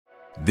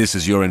This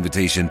is your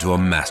invitation to a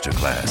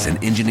masterclass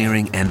in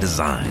engineering and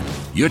design.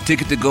 Your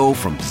ticket to go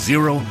from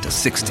 0 to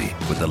 60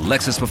 with the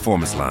Lexus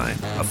Performance Line.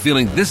 A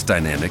feeling this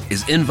dynamic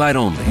is invite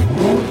only.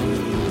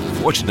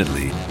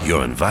 Fortunately,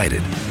 you're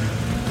invited.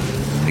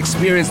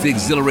 Experience the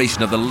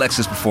exhilaration of the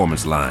Lexus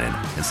Performance Line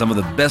and some of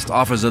the best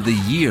offers of the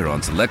year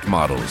on select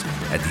models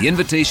at the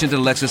Invitation to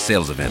Lexus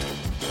sales event,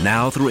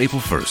 now through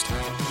April 1st.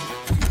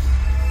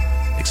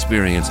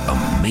 Experience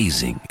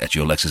amazing at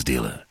your Lexus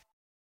dealer.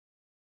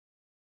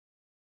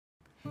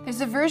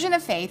 There's a version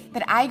of faith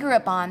that I grew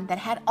up on that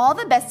had all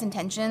the best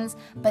intentions,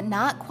 but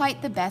not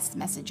quite the best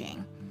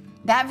messaging.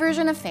 That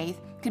version of faith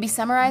could be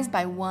summarized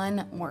by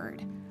one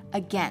word: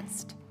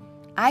 against.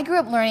 I grew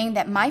up learning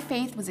that my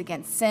faith was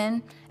against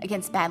sin,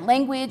 against bad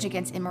language,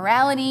 against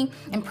immorality,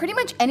 and pretty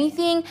much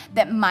anything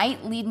that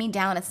might lead me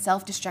down a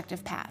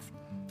self-destructive path.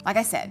 Like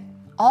I said,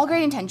 all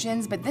great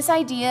intentions, but this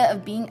idea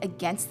of being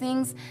against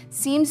things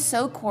seemed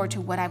so core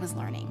to what I was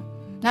learning.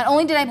 Not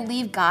only did I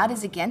believe God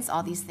is against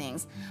all these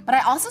things, but I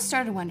also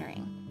started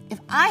wondering,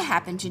 if I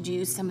happened to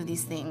do some of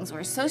these things or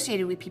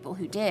associated with people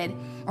who did,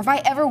 or if I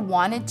ever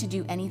wanted to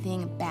do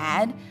anything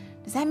bad,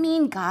 does that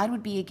mean God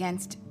would be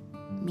against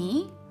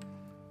me?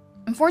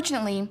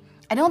 Unfortunately,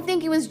 I don't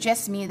think it was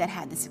just me that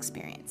had this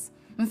experience.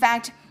 In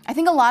fact, I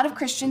think a lot of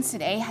Christians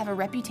today have a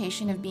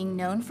reputation of being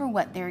known for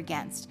what they're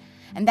against,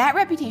 and that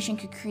reputation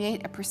could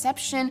create a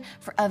perception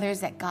for others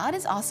that God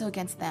is also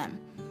against them.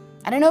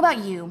 I don't know about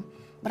you,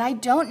 but I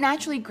don't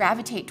naturally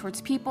gravitate towards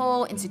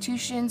people,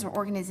 institutions, or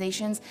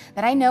organizations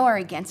that I know are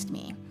against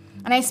me.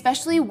 And I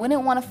especially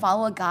wouldn't want to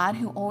follow a God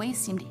who always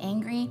seemed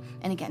angry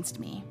and against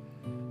me.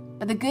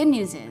 But the good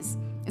news is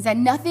that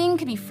nothing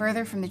could be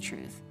further from the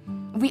truth.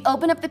 If we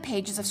open up the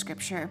pages of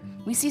Scripture,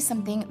 we see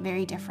something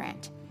very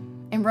different.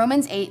 In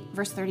Romans 8,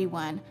 verse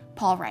 31,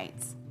 Paul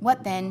writes,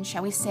 "What then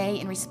shall we say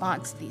in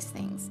response to these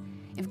things?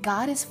 If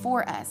God is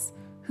for us,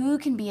 who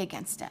can be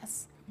against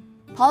us?"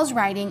 Paul's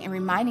writing and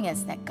reminding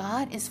us that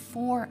God is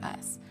for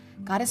us.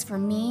 God is for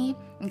me,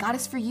 and God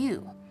is for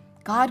you.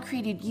 God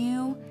created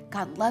you.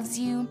 God loves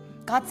you.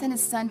 God sent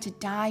his son to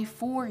die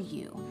for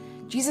you.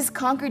 Jesus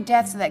conquered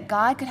death so that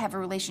God could have a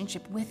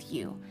relationship with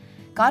you.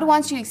 God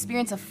wants you to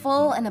experience a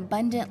full and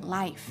abundant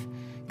life.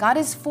 God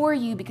is for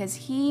you because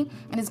he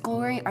and his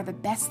glory are the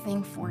best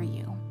thing for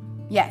you.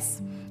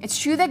 Yes, it's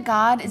true that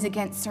God is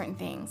against certain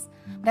things,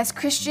 but as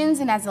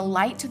Christians and as a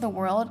light to the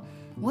world,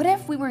 what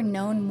if we were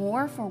known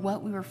more for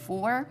what we were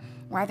for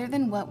rather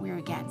than what we were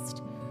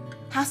against?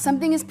 How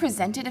something is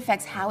presented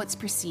affects how it's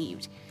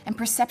perceived, and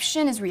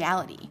perception is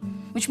reality,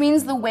 which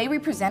means the way we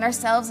present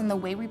ourselves and the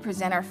way we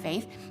present our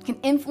faith can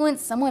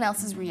influence someone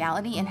else's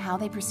reality and how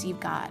they perceive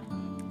God.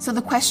 So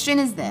the question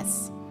is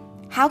this: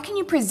 how can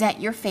you present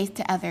your faith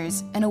to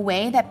others in a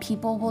way that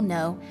people will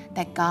know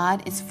that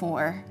God is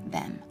for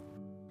them?